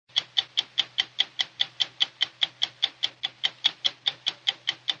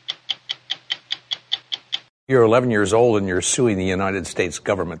You're 11 years old and you're suing the United States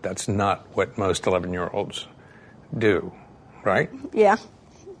government. That's not what most 11-year-olds do, right? Yeah.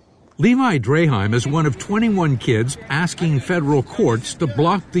 Levi Draheim is one of 21 kids asking federal courts to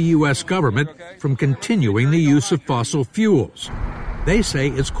block the U.S. government from continuing the use of fossil fuels. They say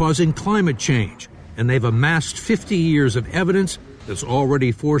it's causing climate change, and they've amassed 50 years of evidence that's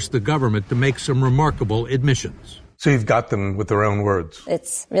already forced the government to make some remarkable admissions. So you've got them with their own words.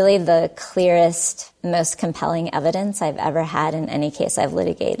 It's really the clearest, most compelling evidence I've ever had in any case I've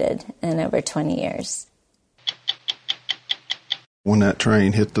litigated in over 20 years. When that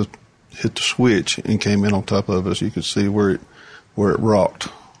train hit the switch and came in on top of us, you could see where it rocked.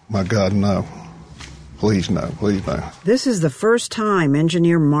 My God, no. Please no, please no. This is the first time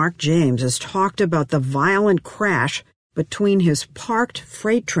engineer Mark James has talked about the violent crash between his parked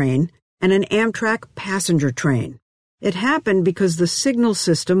freight train and an Amtrak passenger train. It happened because the signal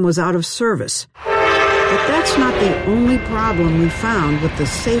system was out of service. But that's not the only problem we found with the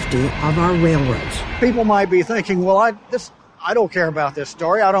safety of our railroads. People might be thinking, well, I don't care about this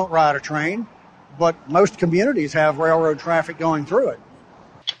story. I don't ride a train. But most communities have railroad traffic going through it.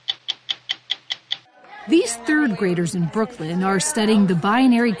 These third graders in Brooklyn are studying the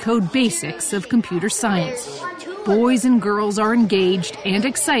binary code basics of computer science. Boys and girls are engaged and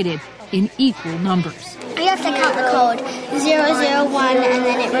excited in equal numbers. You have to count the code, 001, and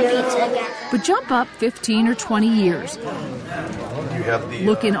then it repeats again. But jump up 15 or 20 years.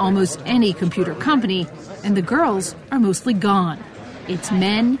 Look in almost any computer company, and the girls are mostly gone. It's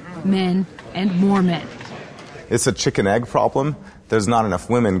men, and more men. It's a chicken-egg problem. There's not enough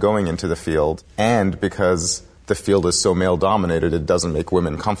women going into the field, and because the field is so male-dominated, it doesn't make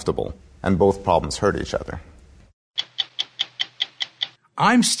women comfortable, and both problems hurt each other.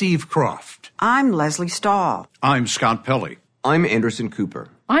 I'm Steve Kroft. I'm Lesley Stahl. I'm Scott Pelley. I'm Anderson Cooper.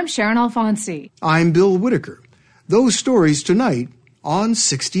 I'm Sharyn Alfonsi. I'm Bill Whitaker. Those stories tonight on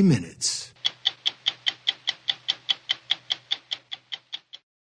 60 Minutes.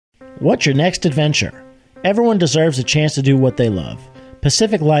 What's your next adventure? Everyone deserves a chance to do what they love.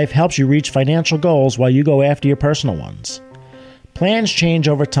 Pacific Life helps you reach financial goals while you go after your personal ones. Plans change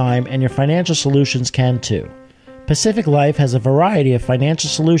over time, and your financial solutions can too. Pacific Life has a variety of financial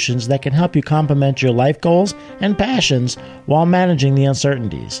solutions that can help you complement your life goals and passions while managing the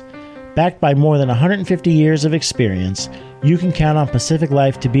uncertainties. Backed by more than 150 years of experience, you can count on Pacific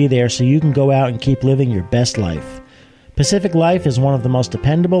Life to be there so you can go out and keep living your best life. Pacific Life is one of the most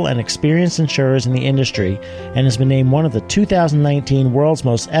dependable and experienced insurers in the industry and has been named one of the 2019 World's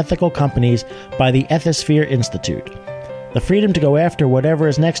Most Ethical Companies by the Ethisphere Institute. The freedom to go after whatever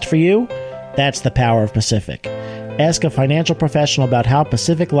is next for you? That's the power of Pacific. Ask a financial professional about how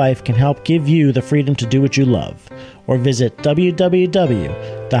Pacific Life can help give you the freedom to do what you love, or visit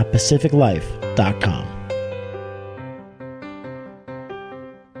www.pacificlife.com.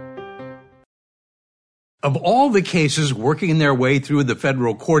 Of all the cases working their way through the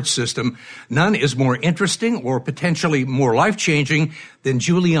federal court system, none is more interesting or potentially more life-changing than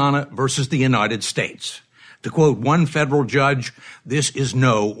Juliana versus the United States. To quote one federal judge, this is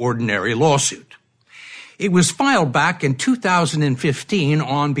no ordinary lawsuit. It was filed back in 2015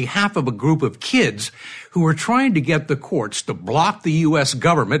 on behalf of a group of kids who were trying to get the courts to block the U.S.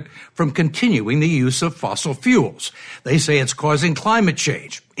 government from continuing the use of fossil fuels. They say it's causing climate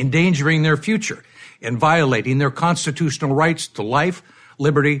change, endangering their future, and violating their constitutional rights to life,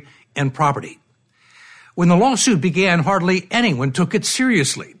 liberty, and property. When the lawsuit began, hardly anyone took it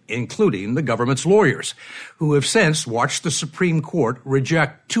seriously, including the government's lawyers, who have since watched the Supreme Court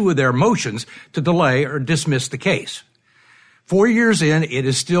reject two of their motions to delay or dismiss the case. 4 years in, it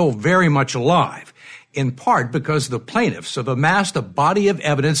is still very much alive, in part because the plaintiffs have amassed a body of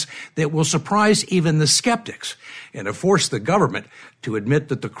evidence that will surprise even the skeptics and have forced the government to admit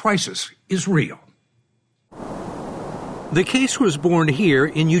that the crisis is real. The case was born here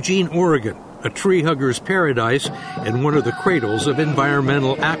in Eugene, Oregon, a tree hugger's paradise and one of the cradles of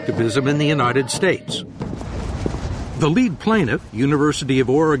environmental activism in the United States. The lead plaintiff, University of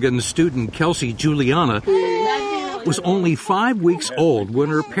Oregon student Kelsey Juliana, was only 5 weeks old when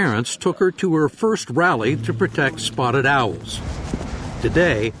her parents took her to her first rally to protect spotted owls.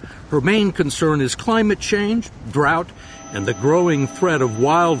 Today, her main concern is climate change, drought, and the growing threat of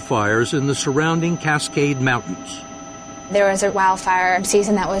wildfires in the surrounding Cascade Mountains. There was a wildfire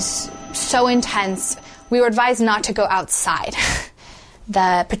season that was so intense, we were advised not to go outside.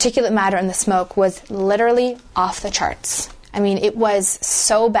 The particulate matter in the smoke was literally off the charts. I mean, it was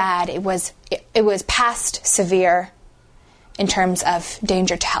so bad, it was past severe in terms of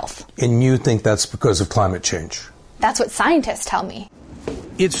danger to health. And you think that's because of climate change? That's what scientists tell me.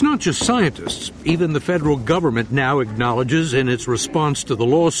 It's not just scientists. Even the federal government now acknowledges in its response to the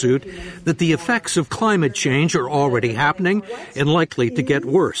lawsuit that the effects of climate change are already happening and likely to get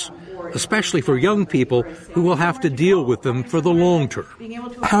worse, especially for young people who will have to deal with them for the long term.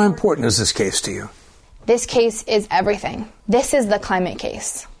 How important is this case to you? This case is everything. This is the climate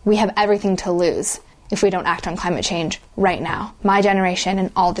case. We have everything to lose if we don't act on climate change right now. My generation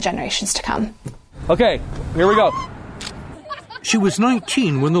and all the generations to come. Okay, here we go. She was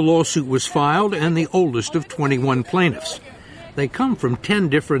 19 when the lawsuit was filed and the oldest of 21 plaintiffs. They come from 10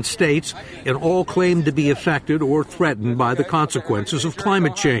 different states and all claim to be affected or threatened by the consequences of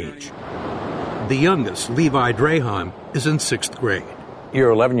climate change. The youngest, Levi Draheim, is in 6th grade.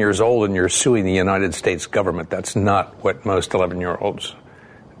 You're 11 years old and you're suing the United States government. That's not what most 11-year-olds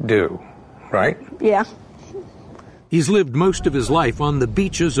do, right? Yeah. He's lived most of his life on the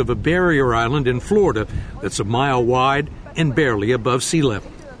beaches of a barrier island in Florida that's a mile wide and barely above sea level.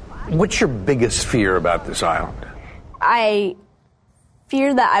 What's your biggest fear about this island? I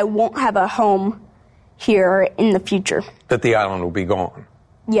fear that I won't have a home here in the future. That the island will be gone?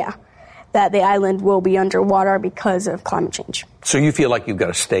 Yeah, that the island will be underwater because of climate change. So you feel like you've got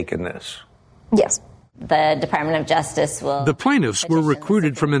a stake in this? Yes. The Department of Justice will... The plaintiffs were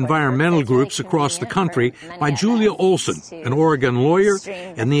recruited from environmental groups across the country by Julia Olson, an Oregon lawyer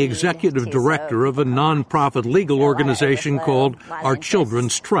and the executive director of a nonprofit legal organization called Our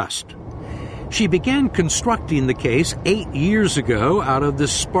Children's Trust. She began constructing the case 8 years ago out of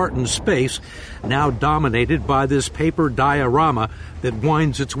this Spartan space, now dominated by this paper diorama that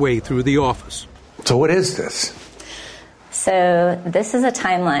winds its way through the office. So what is this? So this is a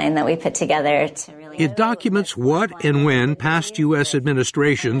timeline that we put together to really... It documents what and when past U.S.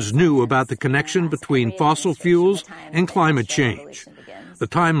 administrations knew about the connection between fossil fuels and climate change. The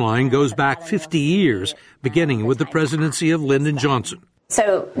timeline goes back 50 years, beginning with the presidency of Lyndon Johnson.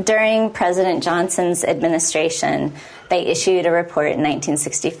 So during President Johnson's administration, they issued a report in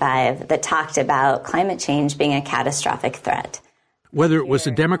 1965 that talked about climate change being a catastrophic threat. Whether it was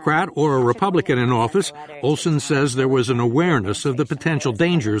a Democrat or a Republican in office, Olson says there was an awareness of the potential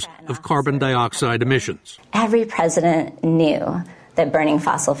dangers of carbon dioxide emissions. Every president knew that burning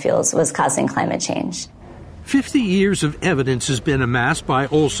fossil fuels was causing climate change. 50 years of evidence has been amassed by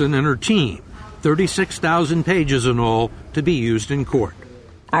Olson and her team, 36,000 pages in all, to be used in court.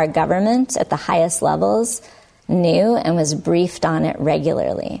 Our government at the highest levels knew and was briefed on it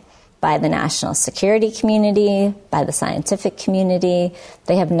regularly by the national security community, by the scientific community.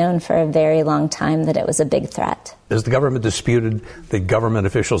 They have known for a very long time that it was a big threat. Has the government disputed that government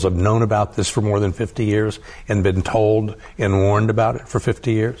officials have known about this for more than 50 years and been told and warned about it for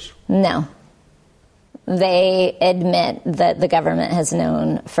 50 years? No. They admit that the government has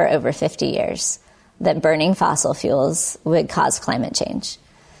known for over 50 years that burning fossil fuels would cause climate change.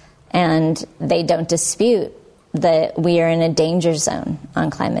 And they don't dispute that we are in a danger zone on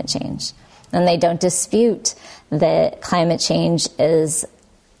climate change. And they don't dispute that climate change is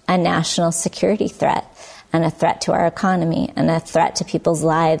a national security threat and a threat to our economy and a threat to people's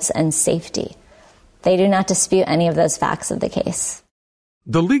lives and safety. They do not dispute any of those facts of the case.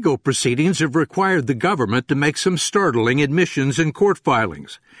 The legal proceedings have required the government to make some startling admissions in court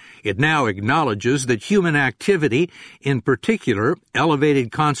filings. It now acknowledges that human activity, in particular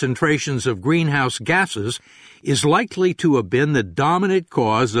elevated concentrations of greenhouse gases, is likely to have been the dominant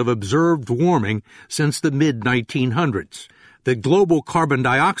cause of observed warming since the mid-1900s. That global carbon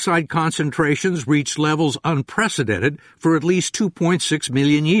dioxide concentrations reached levels unprecedented for at least 2.6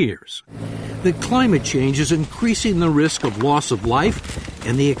 million years. That climate change is increasing the risk of loss of life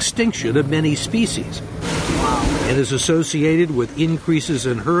and the extinction of many species. It is associated with increases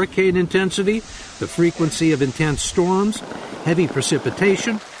in hurricane intensity, the frequency of intense storms, heavy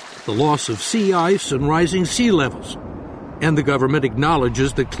precipitation, the loss of sea ice, and rising sea levels. And the government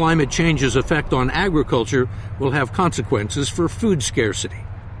acknowledges that climate change's effect on agriculture will have consequences for food scarcity.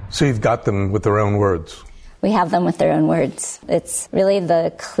 So you've got them with their own words. We have them with their own words. It's really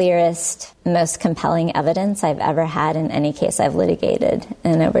the clearest, most compelling evidence I've ever had in any case I've litigated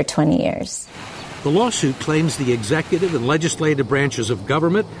in over 20 years. The lawsuit claims the executive and legislative branches of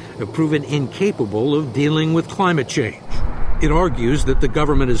government have proven incapable of dealing with climate change. It argues that the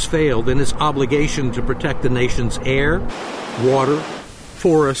government has failed in its obligation to protect the nation's air, water,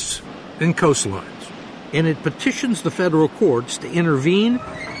 forests, and coastlines. And it petitions the federal courts to intervene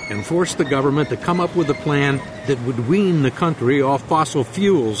and force the government to come up with a plan that would wean the country off fossil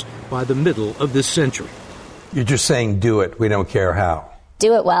fuels by the middle of this century. You're just saying do it. We don't care how.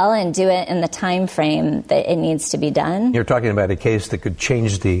 Do it well and do it in the time frame that it needs to be done. You're talking about a case that could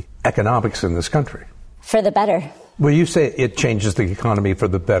change the economics in this country. For the better. Well, you say it changes the economy for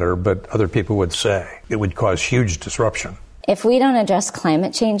the better, but other people would say it would cause huge disruption. If we don't address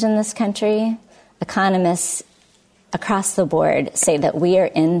climate change in this country, economists across the board say that we are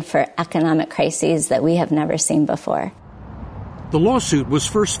in for economic crises that we have never seen before. The lawsuit was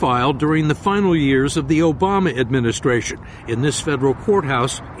first filed during the final years of the Obama administration in this federal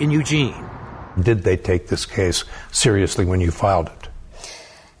courthouse in Eugene. Did they take this case seriously when you filed it?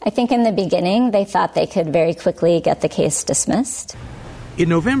 I think in the beginning they thought they could very quickly get the case dismissed. In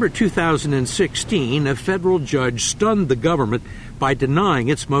November 2016, a federal judge stunned the government by denying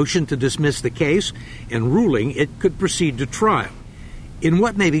its motion to dismiss the case and ruling it could proceed to trial. In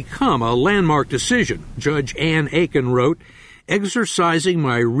what may become a landmark decision, Judge Ann Aiken wrote, "Exercising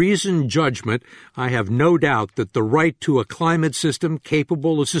my reasoned judgment, I have no doubt that the right to a climate system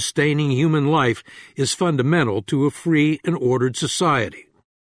capable of sustaining human life is fundamental to a free and ordered society."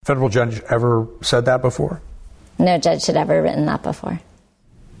 Federal judge ever said that before? No judge had ever written that before.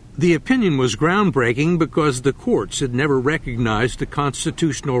 The opinion was groundbreaking because the courts had never recognized the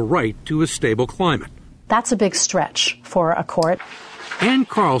constitutional right to a stable climate. That's a big stretch for a court. Ann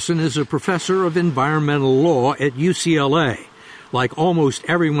Carlson is a professor of environmental law at UCLA. Like almost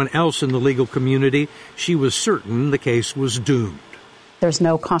everyone else in the legal community, she was certain the case was doomed. There's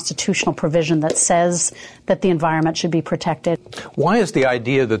no constitutional provision that says that the environment should be protected. Why is the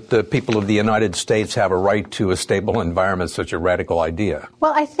idea that the people of the United States have a right to a stable environment such a radical idea?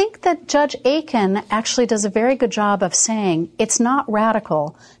 Well, I think that Judge Aiken actually does a very good job of saying it's not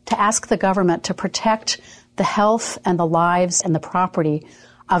radical to ask the government to protect the health and the lives and the property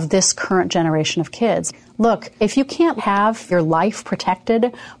of this current generation of kids. Look, if you can't have your life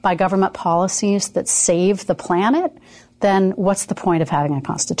protected by government policies that save the planet, then what's the point of having a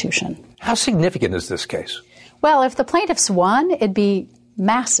constitution? How significant is this case? Well, if the plaintiffs won, it'd be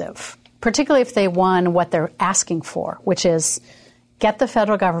massive, particularly if they won what they're asking for, which is get the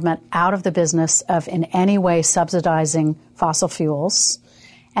federal government out of the business of in any way subsidizing fossil fuels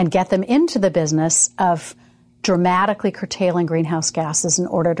and get them into the business of dramatically curtailing greenhouse gases in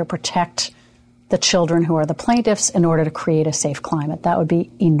order to protect the children who are the plaintiffs in order to create a safe climate. That would be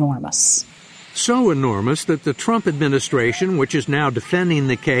enormous. So enormous that the Trump administration, which is now defending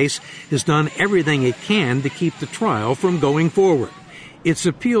the case, has done everything it can to keep the trial from going forward. It's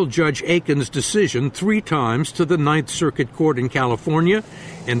appealed Judge Aiken's decision 3 times to the Ninth Circuit Court in California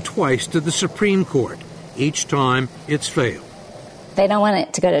and twice to the Supreme Court. Each time, it's failed. They don't want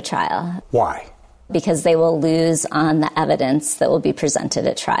it to go to trial. Why? Because they will lose on the evidence that will be presented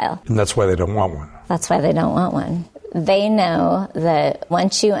at trial. And that's why they don't want one. That's why they don't want one. They know that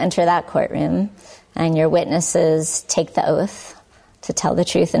once you enter that courtroom and your witnesses take the oath to tell the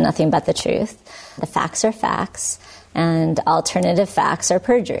truth and nothing but the truth, the facts are facts and alternative facts are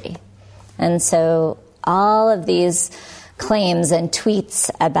perjury. And so all of these claims and tweets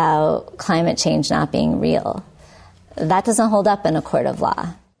about climate change not being real, that doesn't hold up in a court of law.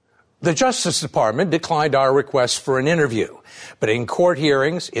 The Justice Department declined our request for an interview, but in court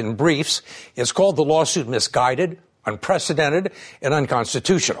hearings, in briefs, it's called the lawsuit misguided, unprecedented, and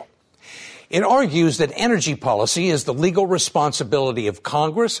unconstitutional. It argues that energy policy is the legal responsibility of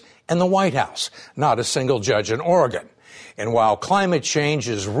Congress and the White House, not a single judge in Oregon. And while climate change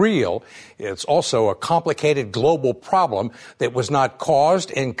is real, it's also a complicated global problem that was not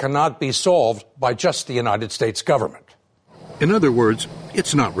caused and cannot be solved by just the United States government. In other words,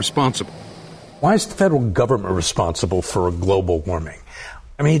 it's not responsible. Why is the federal government responsible for global warming?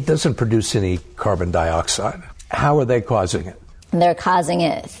 I mean, it doesn't produce any carbon dioxide. How are they causing it? They're causing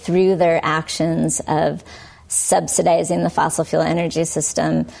it through their actions of subsidizing the fossil fuel energy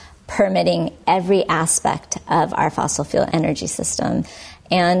system, permitting every aspect of our fossil fuel energy system,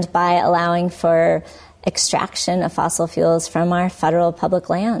 and by allowing for extraction of fossil fuels from our federal public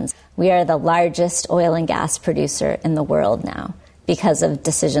lands. We are the largest oil and gas producer in the world now because of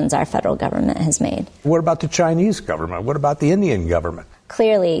decisions our federal government has made. What about the Chinese government? What about the Indian government?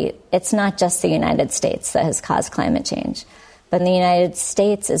 Clearly, it's not just the United States that has caused climate change, but the United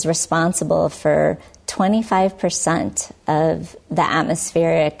States is responsible for 25% of the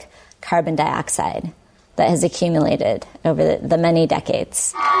atmospheric carbon dioxide that has accumulated over the many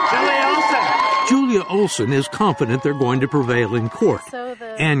decades. Julia Olson is confident they're going to prevail in court.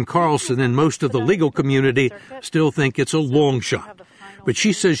 Ann Carlson and most of the legal community still think it's a long shot. But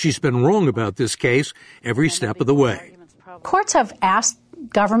she says she's been wrong about this case every step of the way. Courts have asked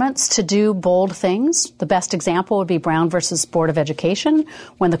governments to do bold things. The best example would be Brown versus Board of Education,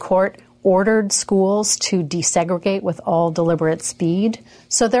 when the court ordered schools to desegregate with all deliberate speed.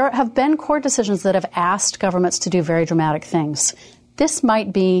 So there have been court decisions that have asked governments to do very dramatic things. This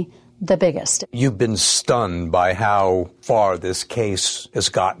might be the biggest. You've been stunned by how far this case has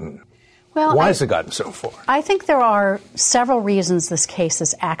gotten. Well, why has it gotten so far? I think there are several reasons this case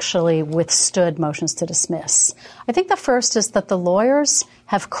has actually withstood motions to dismiss. I think the first is that the lawyers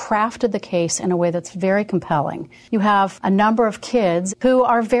have crafted the case in a way that's very compelling. You have a number of kids who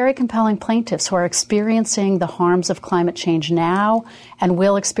are very compelling plaintiffs who are experiencing the harms of climate change now and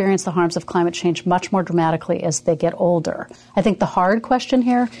will experience the harms of climate change much more dramatically as they get older. I think the hard question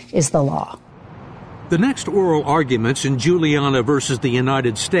here is the law. The next oral arguments in Juliana versus the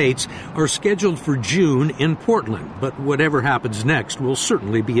United States are scheduled for June in Portland, but whatever happens next will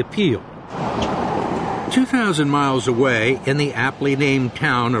certainly be appealed. 2,000 miles away, in the aptly named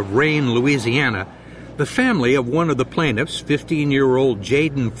town of Rayne, Louisiana, the family of one of the plaintiffs, 15-year-old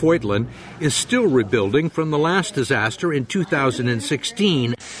Jaden Foytlin, is still rebuilding from the last disaster in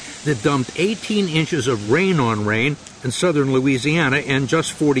 2016 that dumped 18 inches of rain on Rayne in southern Louisiana in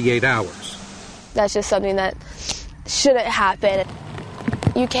just 48 hours. That's just something that shouldn't happen.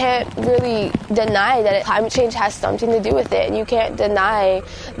 You can't really deny that climate change has something to do with it, and you can't deny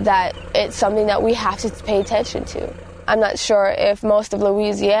that it's something that we have to pay attention to. I'm not sure if most of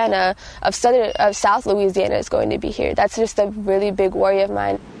Louisiana, of South Louisiana, is going to be here. That's just a really big worry of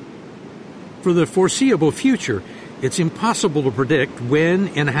mine. For the foreseeable future, it's impossible to predict when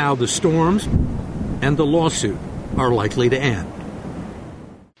and how the storms and the lawsuit are likely to end.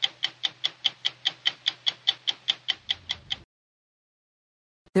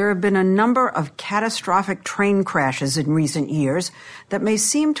 There have been a number of catastrophic train crashes in recent years that may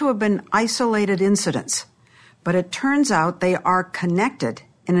seem to have been isolated incidents, but it turns out they are connected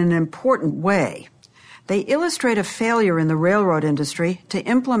in an important way. They illustrate a failure in the railroad industry to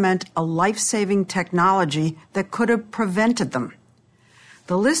implement a life-saving technology that could have prevented them.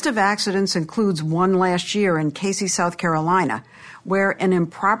 The list of accidents includes one last year in Casey, South Carolina, where an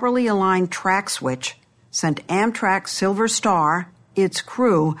improperly aligned track switch sent Amtrak Silver Star, its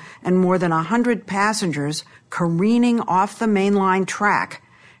crew, and more than 100 passengers careening off the mainline track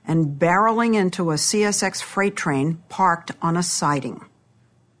and barreling into a CSX freight train parked on a siding.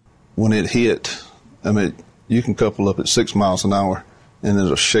 When it hit, you can couple up at 6 miles an hour and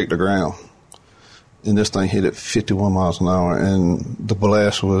it'll shake the ground. And this thing hit at 51 miles an hour, and the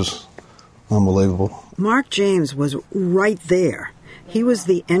blast was unbelievable. Mark James was right there. He was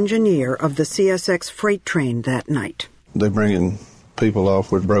the engineer of the CSX freight train that night. They bringing people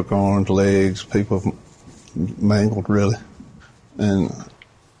off with broke arms, legs, people mangled, really. And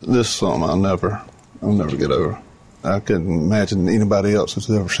this is something I'll never get over. I couldn't imagine anybody else has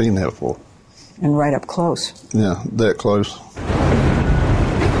ever seen that before. And right up close. Yeah, that close.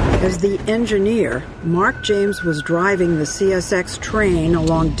 As the engineer, Mark James was driving the CSX train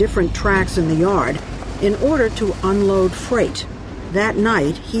along different tracks in the yard in order to unload freight. That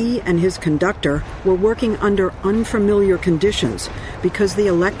night, he and his conductor were working under unfamiliar conditions because the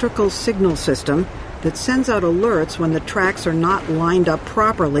electrical signal system that sends out alerts when the tracks are not lined up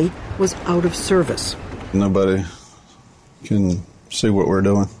properly was out of service. Nobody can see what we're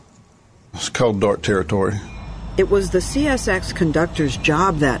doing. It's called dark territory. It was the CSX conductor's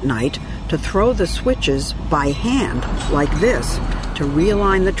job that night to throw the switches by hand, like this, to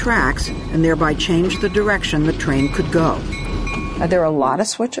realign the tracks and thereby change the direction the train could go. Are there a lot of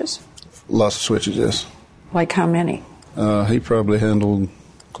switches? Lots of switches, yes. Like how many? He probably handled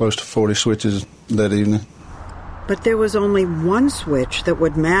close to 40 switches that evening. But there was only one switch that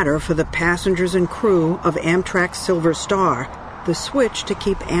would matter for the passengers and crew of Amtrak's Silver Star, the switch to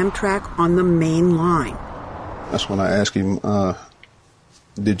keep Amtrak on the main line. That's when I asked him,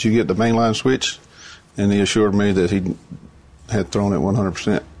 did you get the main line switch? And he assured me that he had thrown it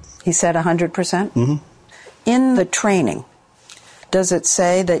 100%. He said 100%? Mm-hmm. In the training, does it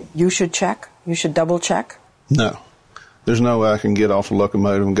say that you should check? You should double check? No. There's no way I can get off the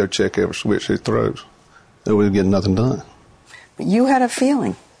locomotive and go check every switch he throws. Then we'd get nothing done. But you had a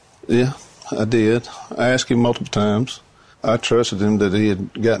feeling. Yeah, I did. I asked him multiple times. I trusted him that he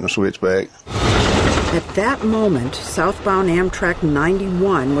had gotten the switch back. At that moment, southbound Amtrak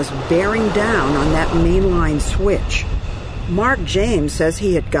 91 was bearing down on that mainline switch. Mark James says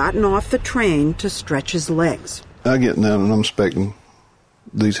he had gotten off the train to stretch his legs. I get down and I'm expecting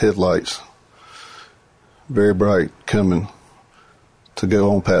these headlights, very bright, coming to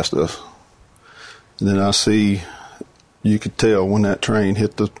go on past us. And then I see, you could tell when that train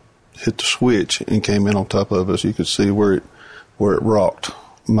hit the switch and came in on top of us, you could see where it rocked.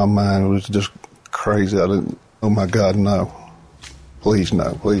 My mind was just crazy. I didn't, oh my God, no. Please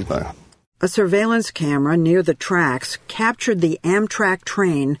no, please no. A surveillance camera near the tracks captured the Amtrak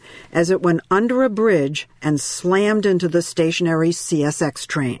train as it went under a bridge and slammed into the stationary CSX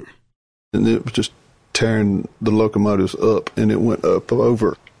train. And it was just tearing the locomotives up, and it went up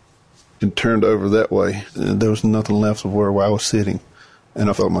over and turned over that way. And there was nothing left of where I was sitting, and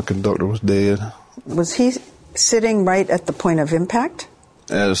I thought my conductor was dead. Was he sitting right at the point of impact?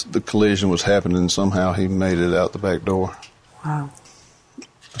 As the collision was happening, somehow he made it out the back door. Wow.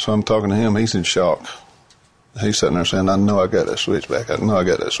 So I'm talking to him. He's in shock. He's sitting there saying, I know I got that switch back. I know I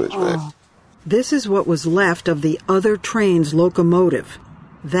got that switch back. This is what was left of the other train's locomotive.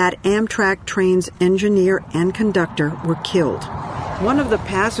 That Amtrak train's engineer and conductor were killed. One of the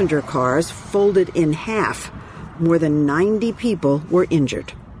passenger cars folded in half. More than 90 people were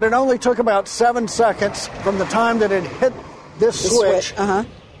injured. It only took about 7 seconds from the time that it hit this switch, and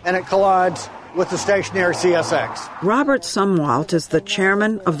it collides with the stationary CSX. Robert Sumwalt is the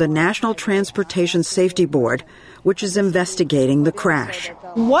chairman of the National Transportation Safety Board, which is investigating the crash.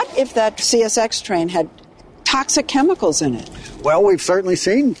 What if that CSX train had toxic chemicals in it? Well, we've certainly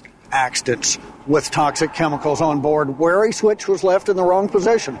seen accidents with toxic chemicals on board where a switch was left in the wrong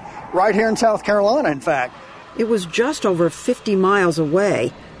position. Right here in South Carolina, in fact. It was just over 50 miles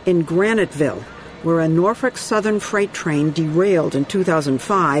away in Graniteville, where a Norfolk Southern freight train derailed in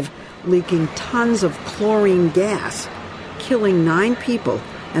 2005, leaking tons of chlorine gas, killing 9 people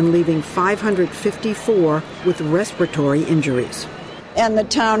and leaving 554 with respiratory injuries. And the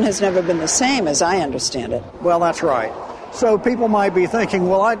town has never been the same, as I understand it. Well, that's right. So people might be thinking,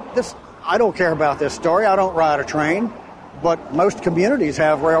 well, I don't care about this story. I don't ride a train. But most communities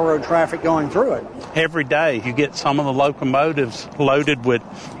have railroad traffic going through it. Every day you get some of the locomotives loaded with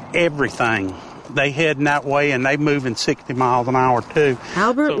everything. They heading that way, and they moving 60 miles an hour, too.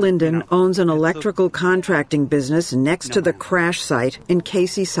 Albert Linden owns an electrical contracting business next to the crash site in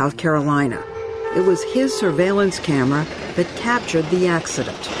Casey, South Carolina. It was his surveillance camera that captured the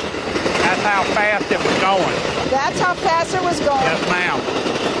accident. That's how fast it was going. That's how fast it was going? Yes, ma'am.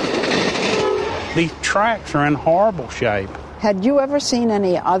 These tracks are in horrible shape. Had you ever seen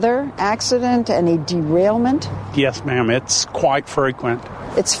any other accident, any derailment? Yes, ma'am. It's quite frequent.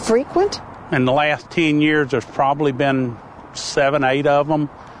 It's frequent? In the last 10 years, there's probably been 7, 8 of them.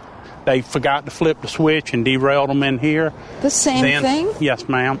 They forgot to flip the switch and derailed them in here. The same thing? Yes,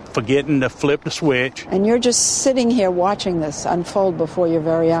 ma'am. Forgetting to flip the switch. And you're just sitting here watching this unfold before your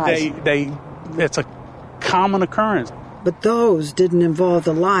very eyes. It's a common occurrence. But those didn't involve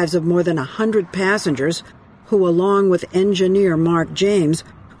the lives of more than 100 passengers who, along with engineer Mark James,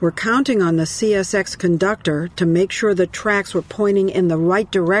 were counting on the CSX conductor to make sure the tracks were pointing in the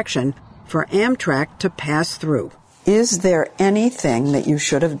right direction for Amtrak to pass through. Is there anything that you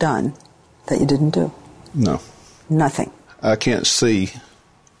should have done that you didn't do? No. Nothing. I can't see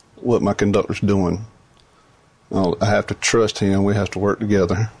what my conductor's doing. I have to trust him. We have to work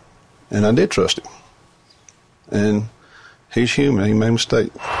together. And I did trust him. And he's human. He made a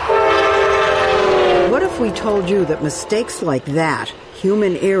mistake. What if we told you that mistakes like that,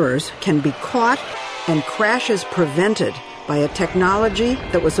 human errors, can be caught and crashes prevented by a technology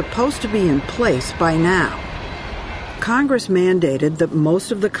that was supposed to be in place by now? Congress mandated that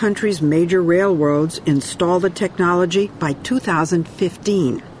most of the country's major railroads install the technology by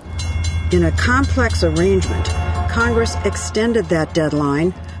 2015. In a complex arrangement, Congress extended that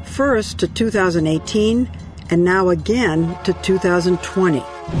deadline first to 2018 and now again to 2020.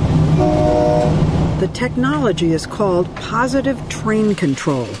 The technology is called Positive Train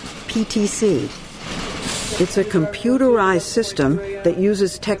Control, PTC. It's a computerized system that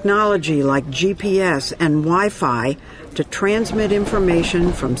uses technology like GPS and Wi-Fi to transmit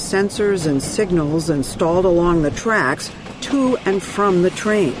information from sensors and signals installed along the tracks to and from the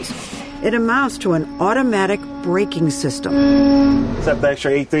trains. It amounts to an automatic braking system. Step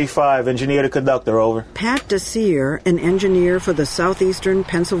extra 835, engineer to conductor, over. Pat Desir, an engineer for the Southeastern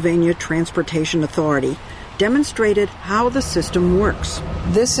Pennsylvania Transportation Authority, demonstrated how the system works.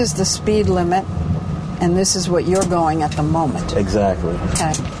 This is the speed limit, and this is what you're going at the moment. Exactly.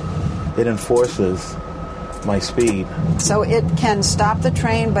 Okay. It enforces my speed. So it can stop the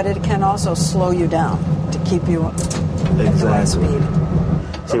train, but it can also slow you down to keep you at the right speed.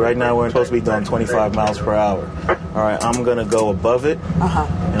 See, right now we're supposed to be doing 25 miles per hour. All right, I'm going to go above it,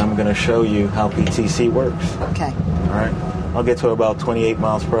 and I'm going to show you how PTC works. Okay. All right, I'll get to about 28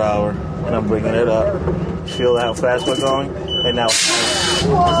 miles per hour, and I'm bringing it up. Feel how fast we're going? And now,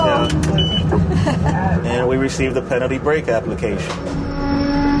 and we received the penalty brake application.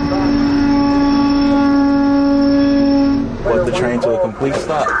 Put the train to a complete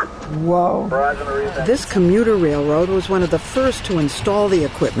stop. Whoa. This commuter railroad was one of the first to install the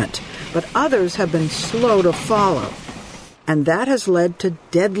equipment, but others have been slow to follow. And that has led to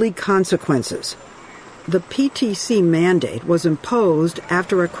deadly consequences. The PTC mandate was imposed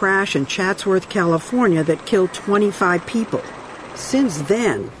after a crash in Chatsworth, California that killed 25 people. Since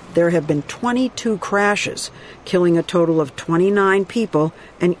then, there have been 22 crashes, killing a total of 29 people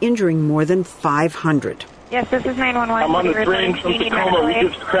and injuring more than 500. Yes, this is 911. I'm on the train from Tacoma. We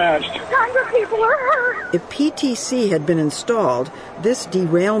just crashed. 100 people are hurt. If PTC had been installed, this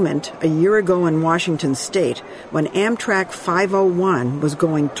derailment a year ago in Washington state, when Amtrak 501 was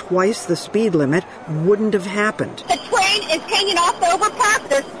going twice the speed limit, wouldn't have happened. The train is hanging off the overpass.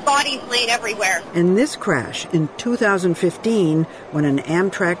 There's bodies laying everywhere. And this crash in 2015, when an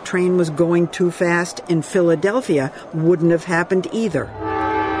Amtrak train was going too fast in Philadelphia, wouldn't have happened either.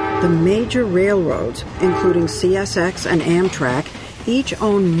 The major railroads, including CSX and Amtrak, each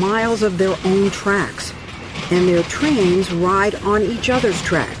own miles of their own tracks, and their trains ride on each other's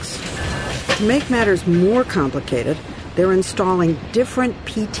tracks. To make matters more complicated, they're installing different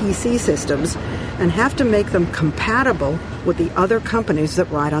PTC systems and have to make them compatible with the other companies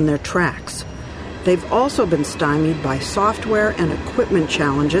that ride on their tracks. They've also been stymied by software and equipment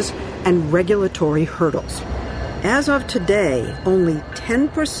challenges and regulatory hurdles. As of today, only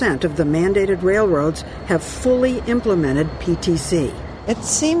 10% of the mandated railroads have fully implemented PTC. It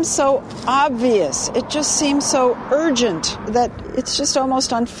seems so obvious. It just seems so urgent that it's just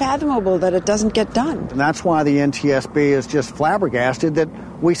almost unfathomable that it doesn't get done. And that's why the NTSB is just flabbergasted that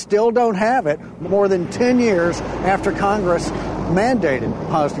we still don't have it more than 10 years after Congress mandated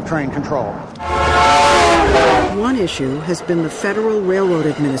positive train control. One issue has been the Federal Railroad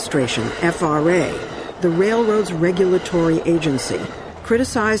Administration, FRA, the railroad's regulatory agency,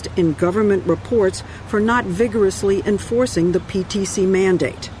 criticized in government reports for not vigorously enforcing the PTC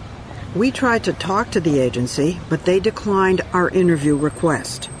mandate. We tried to talk to the agency, but they declined our interview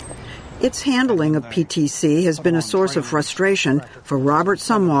request. Its handling of PTC has been a source of frustration for Robert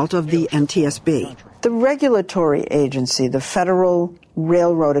Sumwalt of the NTSB. The regulatory agency, the Federal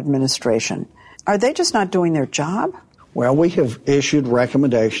Railroad Administration, are they just not doing their job? Well, we have issued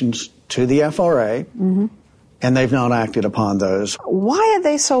recommendations to the FRA, and they've not acted upon those. Why are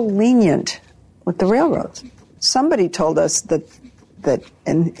they so lenient with the railroads? Somebody told us that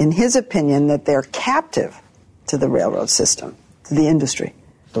in his opinion, that they're captive to the railroad system, to the industry.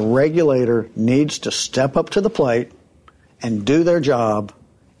 The regulator needs to step up to the plate and do their job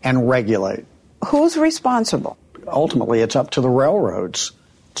and regulate. Who's responsible? Ultimately, it's up to the railroads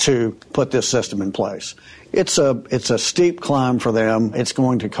to put this system in place. It's a steep climb for them. It's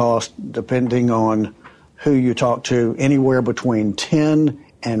going to cost, depending on who you talk to, anywhere between $10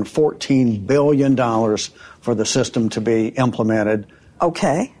 and $14 billion for the system to be implemented.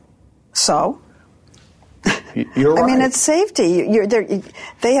 Okay, so? You're right. I mean, it's safety.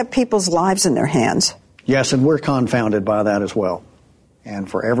 They have people's lives in their hands. Yes, and we're confounded by that as well. And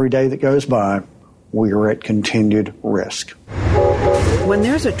for every day that goes by, we are at continued risk. When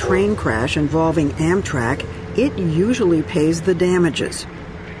there's a train crash involving Amtrak, it usually pays the damages.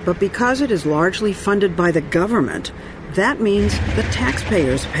 But because it is largely funded by the government, that means the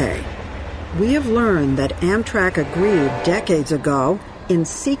taxpayers pay. We have learned that Amtrak agreed decades ago in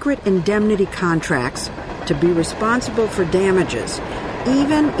secret indemnity contracts to be responsible for damages,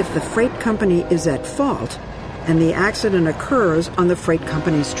 even if the freight company is at fault and the accident occurs on the freight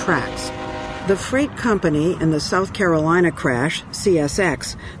company's tracks. The freight company in the South Carolina crash,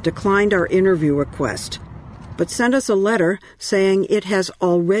 CSX, declined our interview request, but sent us a letter saying it has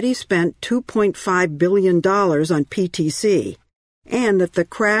already spent $2.5 billion on PTC, and that the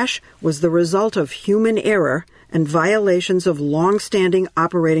crash was the result of human error and violations of long-standing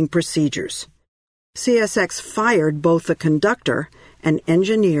operating procedures. CSX fired both the conductor and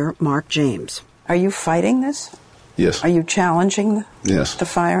engineer Mark James. Are you fighting this? Yes. Are you challenging the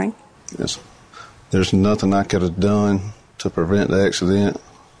firing? Yes. There's nothing I could have done to prevent the accident.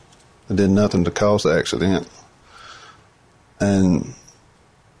 I did nothing to cause the accident. And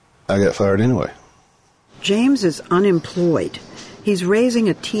I got fired anyway. James is unemployed. He's raising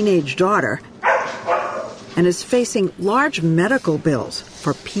a teenage daughter and is facing large medical bills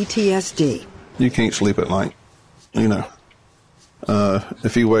for PTSD. You can't sleep at night. You know,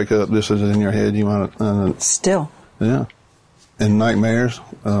 if you wake up, this is in your head, you might... Still? Yeah. And nightmares,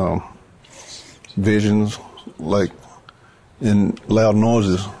 visions, like in loud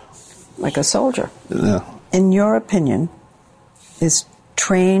noises. Like a soldier? Yeah. In your opinion, is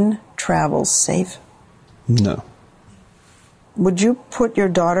train travel safe? No. Would you put your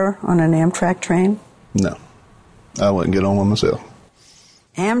daughter on an Amtrak train? No. I wouldn't get on one myself.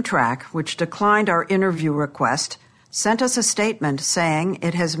 Amtrak, which declined our interview request, sent us a statement saying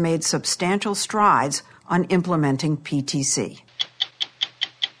it has made substantial strides on implementing PTC.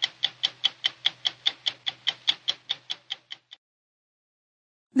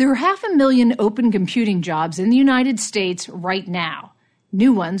 There are 500,000 open computing jobs in the United States right now.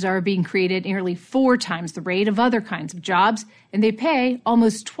 New ones are being created nearly 4 times the rate of other kinds of jobs, and they pay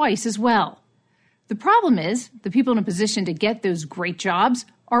almost twice as well. The problem is, the people in a position to get those great jobs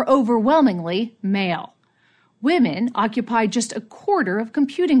are overwhelmingly male. Women occupy just a quarter of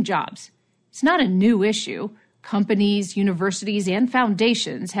computing jobs. It's not a new issue. Companies, universities, and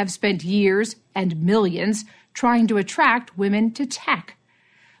foundations have spent years and millions trying to attract women to tech.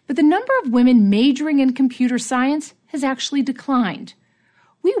 But the number of women majoring in computer science has actually declined.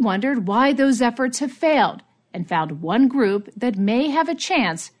 We wondered why those efforts have failed and found one group that may have a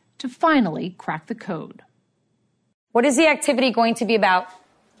chance to finally crack the code. What is the activity going to be about?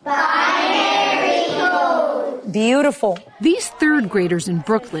 Binary code. Beautiful. These third graders in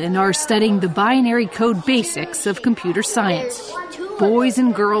Brooklyn are studying the binary code basics of computer science. Boys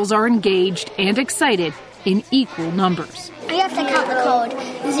and girls are engaged and excited in equal numbers. We have to count the code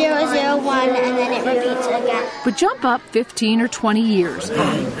 001 and then it repeats again. But jump up 15 or 20 years.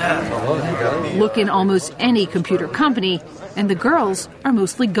 Look in almost any computer company, and the girls are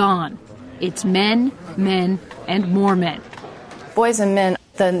mostly gone. It's men, men, and more men. Boys and men,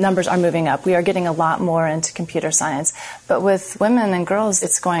 the numbers are moving up. We are getting a lot more into computer science. But with women and girls,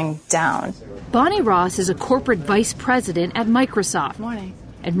 it's going down. Bonnie Ross is a corporate vice president at Microsoft. Morning.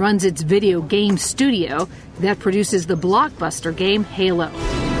 And runs its video game studio that produces the blockbuster game Halo.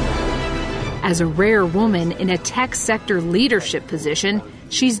 As a rare woman in a tech sector leadership position,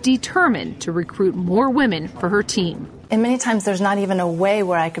 she's determined to recruit more women for her team. And many times there's not even a way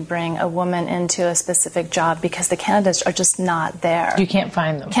where I could bring a woman into a specific job because the candidates are just not there. You can't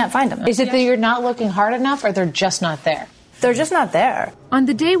find them. Can't find them. Is it that you're not looking hard enough or they're just not there? They're just not there. On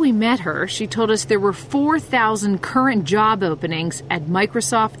the day we met her, she told us there were 4,000 current job openings at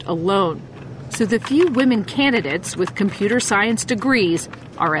Microsoft alone. So the few women candidates with computer science degrees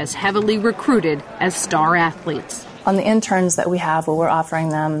are as heavily recruited as star athletes. On the interns that we have, where we're offering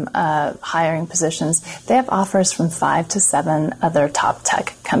them hiring positions, they have offers from 5 to 7 other top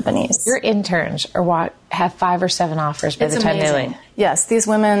tech companies. Your interns are what have 5 or 7 offers by the time they leave. Yes, these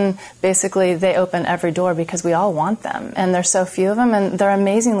women, basically, they open every door because we all want them. And there's so few of them, and they're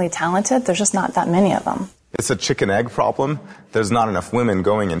amazingly talented. There's just not that many of them. It's a chicken-egg problem. There's not enough women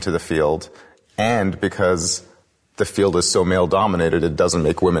going into the field, and because the field is so male-dominated, it doesn't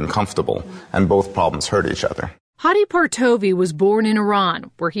make women comfortable, and both problems hurt each other. Hadi Partovi was born in Iran,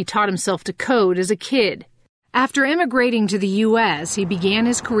 where he taught himself to code as a kid. After immigrating to the U.S., he began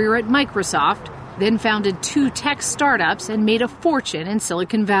his career at Microsoft, then founded 2 tech startups and made a fortune in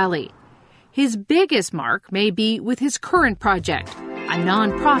Silicon Valley. His biggest mark may be with his current project, a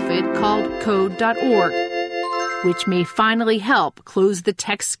nonprofit called Code.org, which may finally help close the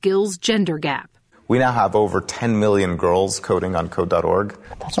tech skills gender gap. We now have over 10 million girls coding on Code.org.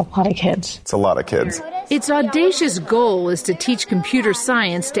 That's a lot of kids. It's a lot of kids. Its audacious goal is to teach computer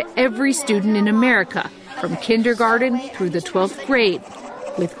science to every student in America, from kindergarten through the 12th grade,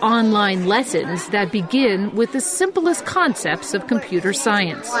 with online lessons that begin with the simplest concepts of computer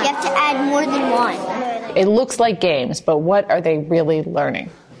science. You have to add more than one. It looks like games, but what are they really learning?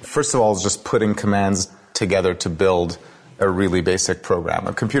 First of all, it's just putting commands together to build a really basic program.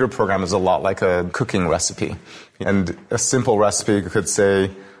 A computer program is a lot like a cooking recipe. And a simple recipe could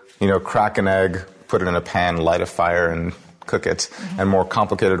say, crack an egg, put it in a pan, light a fire, and cook it. Mm-hmm. And more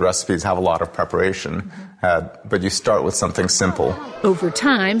complicated recipes have a lot of preparation. But you start with something simple. Over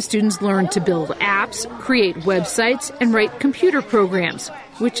time, students learn to build apps, create websites, and write computer programs,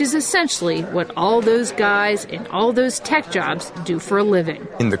 which is essentially what all those guys in all those tech jobs do for a living.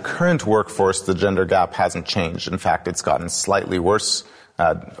 In the current workforce, the gender gap hasn't changed. In fact, it's gotten slightly worse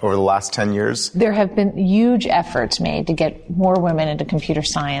over the last 10 years. There have been huge efforts made to get more women into computer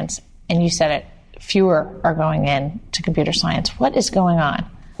science, and you said it, fewer are going into computer science. What is going on?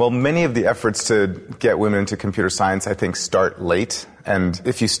 Well, many of the efforts to get women into computer science, I think, start late. And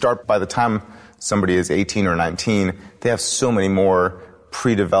if you start by the time somebody is 18 or 19, they have so many more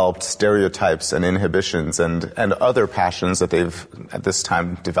pre-developed stereotypes and inhibitions and other passions that they've, at this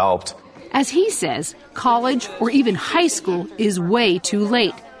time, developed. As he says, college or even high school is way too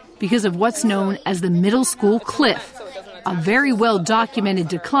late because of what's known as the middle school cliff, a very well-documented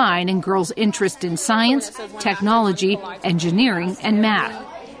decline in girls' interest in science, technology, engineering, and math,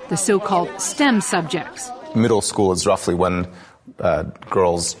 the so-called STEM subjects. Middle school is roughly when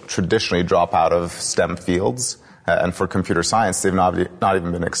girls traditionally drop out of STEM fields. And for computer science, they've not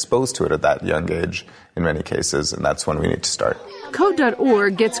even been exposed to it at that young age in many cases, and that's when we need to start.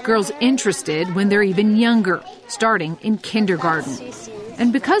 Code.org gets girls interested when they're even younger, starting in kindergarten.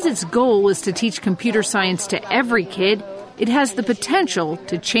 And because its goal is to teach computer science to every kid, it has the potential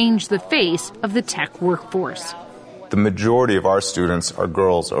to change the face of the tech workforce. The majority of our students are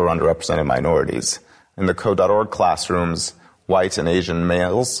girls or underrepresented minorities. In the Code.org classrooms, white and Asian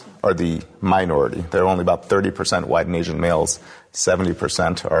males are the minority. There are only about 30% white and Asian males.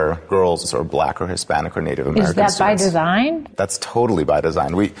 70% are girls or black or Hispanic or Native American students. Is that by design? That's totally by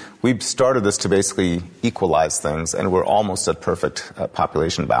design. We started this to basically equalize things, and we're almost at perfect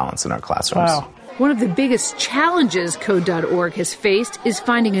population balance in our classrooms. Wow. One of the biggest challenges Code.org has faced is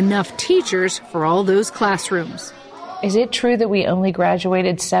finding enough teachers for all those classrooms. Is it true that we only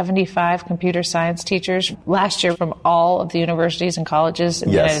graduated 75 computer science teachers last year from all of the universities and colleges in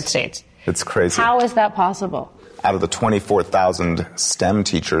the United States? It's crazy. How is that possible? Out of the 24,000 STEM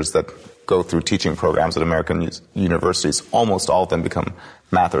teachers that go through teaching programs at American universities, almost all of them become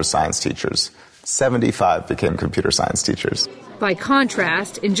math or science teachers. 75 became computer science teachers. By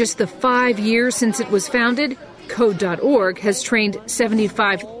contrast, in just the 5 years since it was founded, Code.org has trained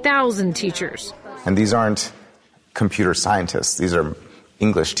 75,000 teachers. And these aren't computer scientists. These are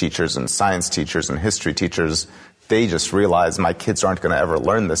English teachers and science teachers and history teachers. They just realize my kids aren't going to ever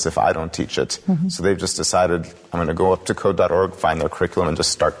learn this if I don't teach it. Mm-hmm. So they've just decided I'm going to go up to Code.org, find their curriculum, and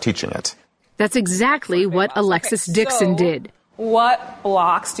just start teaching it. That's exactly what Alexis Dixon did. What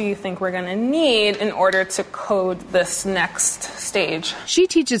blocks do you think we're going to need in order to code this next stage? She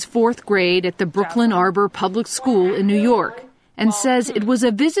teaches 4th grade at the Brooklyn Arbor Public School in New York and says it was a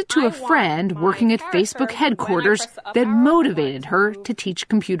visit to a friend working at Facebook headquarters that motivated her to teach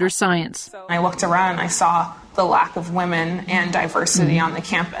computer science. I looked around and I saw the lack of women and diversity on the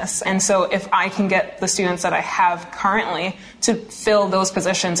campus. And so if I can get the students that I have currently to fill those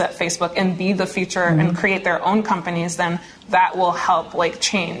positions at Facebook and be the future and create their own companies, then that will help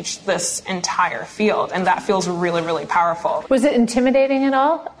change this entire field. And that feels really, really powerful. Was it intimidating at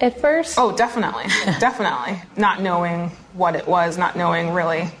all at first? Oh, definitely. Definitely. Not knowing what it was, not knowing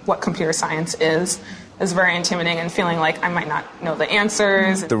really what computer science is very intimidating and feeling like I might not know the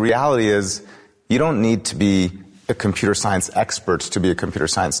answers. The reality is, you don't need to be a computer science expert to be a computer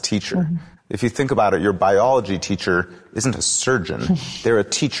science teacher. Mm-hmm. If you think about it, your biology teacher isn't a surgeon. They're a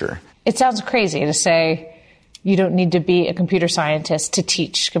teacher. It sounds crazy to say you don't need to be a computer scientist to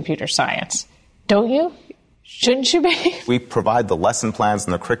teach computer science. Don't you? Shouldn't you be? We provide the lesson plans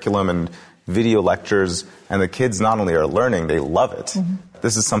and the curriculum and video lectures, and the kids not only are learning, they love it. Mm-hmm.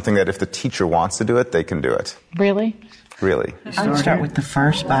 This is something that if the teacher wants to do it, they can do it. Really? Really. I'll start with the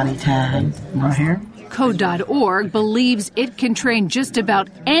first body tag right here. Code.org believes it can train just about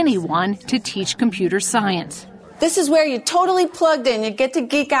anyone to teach computer science. This is where you're totally plugged in. You get to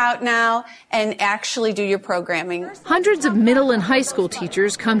geek out now and actually do your programming. Hundreds of middle and high school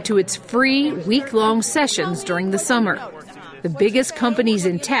teachers come to its free week-long sessions during the summer. The biggest companies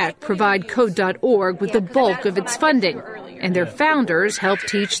in tech provide Code.org with the bulk of its funding, and their founders help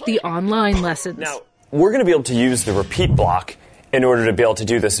teach the online lessons. Now, we're going to be able to use the repeat block in order to be able to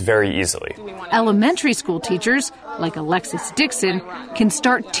do this very easily. Elementary school teachers, like Alexis Dixon, can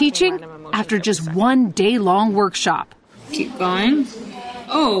start teaching after just one day-long workshop. Keep going.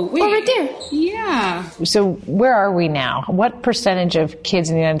 Oh, wait. Oh, right there. Yeah. So where are we now? What percentage of kids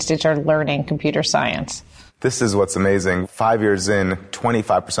in the United States are learning computer science? This is what's amazing. 5 years in,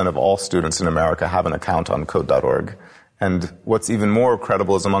 25% of all students in America have an account on Code.org. And what's even more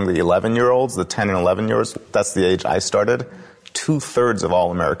credible is among the 11-year-olds, the 10 and 11-year-olds, that's the age I started, 2/3 of all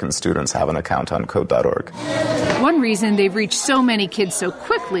American students have an account on Code.org. One reason they've reached so many kids so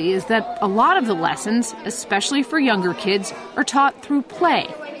quickly is that a lot of the lessons, especially for younger kids, are taught through play.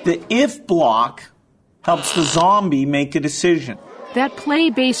 The if block helps the zombie make a decision. That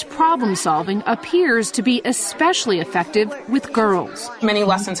play-based problem-solving appears to be especially effective with girls. Many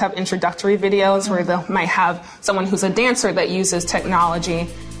lessons have introductory videos where they might have someone who's a dancer that uses technology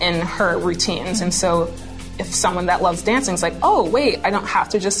in her routines. And so if someone that loves dancing is like, oh, wait, I don't have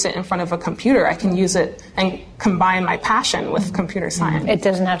to just sit in front of a computer. I can use it and combine my passion with computer science. It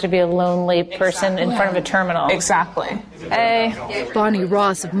doesn't have to be a lonely person in front of a terminal. Exactly. Hey. Bonnie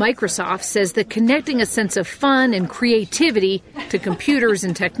Ross of Microsoft says that connecting a sense of fun and creativity to computers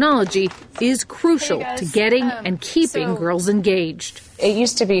and technology is crucial to getting and keeping girls engaged. It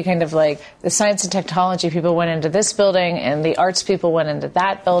used to be kind of like the science and technology people went into this building and the arts people went into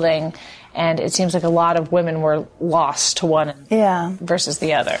that building. And it seems like a lot of women were lost to one versus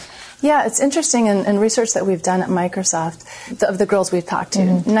the other. Yeah, it's interesting in research that we've done at Microsoft, of the girls we've talked to,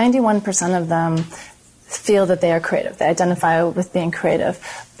 91% of them feel that they are creative. They identify with being creative.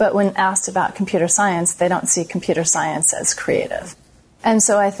 But when asked about computer science, they don't see computer science as creative. And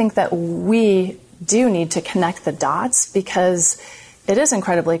so I think that we do need to connect the dots because It is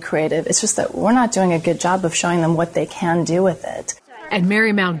incredibly creative. It's just that we're not doing a good job of showing them what they can do with it. At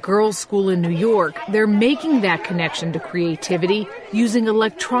Marymount Girls' School in New York, they're making that connection to creativity using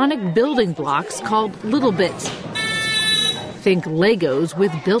electronic building blocks called little bits. Think Legos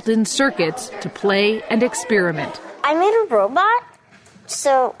with built-in circuits to play and experiment. I made a robot,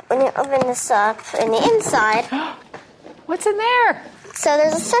 so when you open this up in the inside... What's in there? So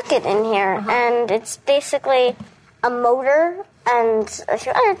there's a circuit in here, and it's basically a motor and a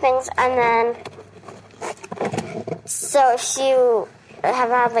few other things, and then... So if you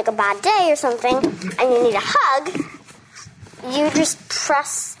have like a bad day or something, and you need a hug, you just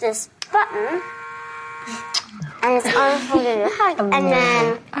press this button, and it's on for you to hug, and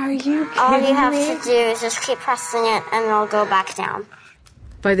then all you have to do is just keep pressing it, and it'll go back down.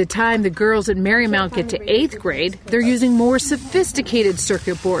 By the time the girls at Marymount get to 8th grade, they're using more sophisticated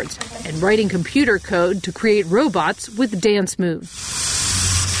circuit boards and writing computer code to create robots with dance moves.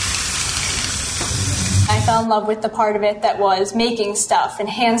 I fell in love with the part of it that was making stuff and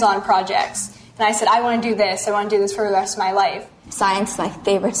hands-on projects. And I said, I want to do this. I want to do this for the rest of my life. Science is my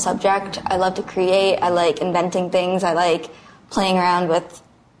favorite subject. I love to create. I like inventing things. I like playing around with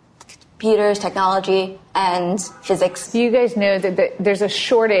computers, technology, and physics. You guys know that there's a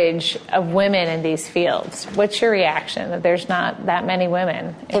shortage of women in these fields. What's your reaction that there's not that many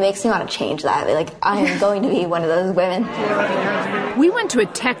women? It makes me want to change that. Like, I am going to be one of those women. We went to a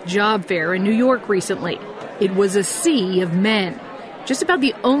tech job fair in New York recently. It was a sea of men. Just about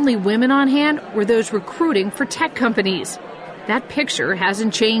the only women on hand were those recruiting for tech companies. That picture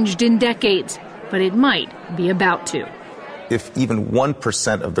hasn't changed in decades, but it might be about to. If even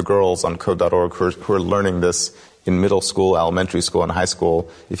 1% of the girls on code.org who are learning this in middle school, elementary school, and high school,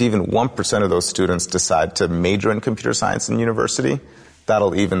 if even 1% of those students decide to major in computer science in university,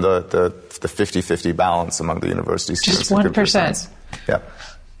 that'll even the 50-50 balance among the university students. Just 1%? Yeah.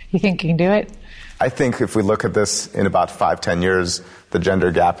 You think you can do it? I think if we look at this in about 5-10 years, the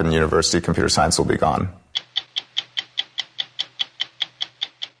gender gap in university computer science will be gone.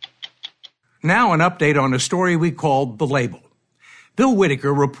 Now an update on a story we called The Label. Bill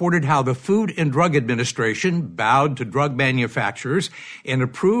Whitaker reported how the Food and Drug Administration bowed to drug manufacturers and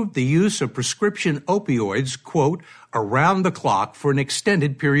approved the use of prescription opioids, quote, around the clock for an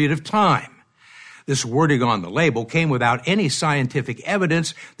extended period of time. This wording on the label came without any scientific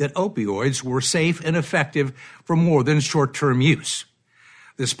evidence that opioids were safe and effective for more than short-term use.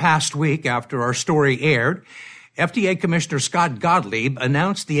 This past week, after our story aired, FDA Commissioner Scott Gottlieb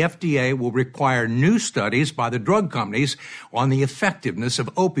announced the FDA will require new studies by the drug companies on the effectiveness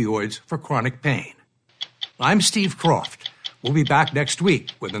of opioids for chronic pain. I'm Steve Kroft. We'll be back next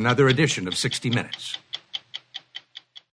week with another edition of 60 Minutes.